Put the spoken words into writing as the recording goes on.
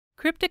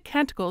Cryptic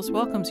Canticles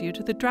welcomes you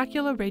to the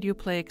Dracula Radio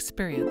Play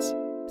experience.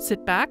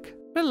 Sit back,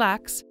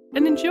 relax,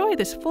 and enjoy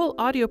this full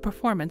audio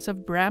performance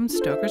of Bram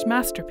Stoker's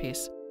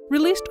masterpiece,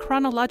 released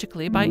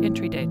chronologically by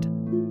entry date.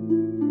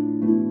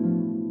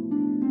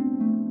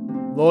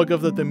 Log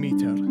of the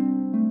Demeter.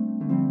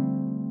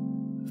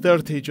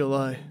 30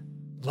 July.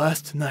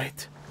 Last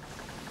night.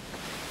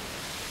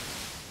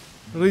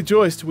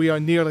 Rejoiced we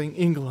are nearing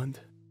England.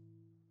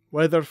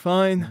 Weather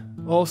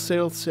fine, all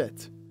sails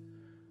set.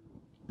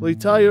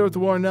 Tired,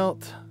 worn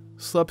out,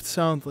 slept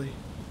soundly.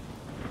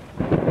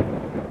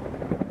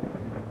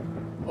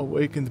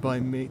 Awakened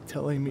by mate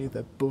telling me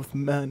that both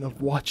man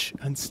of watch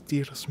and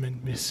steersman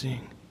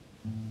missing.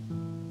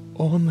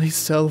 Only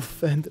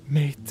self and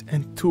mate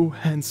and 2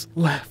 hands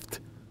left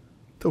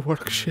to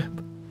work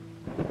ship.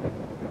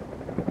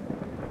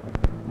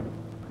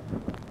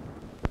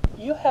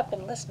 You have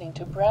been listening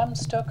to Bram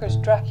Stoker's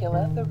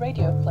Dracula, the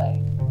radio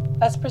play,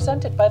 as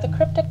presented by the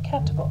Cryptic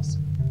Canticles.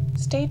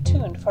 Stay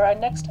tuned for our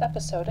next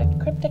episode at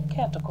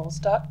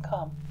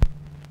crypticcanticles.com.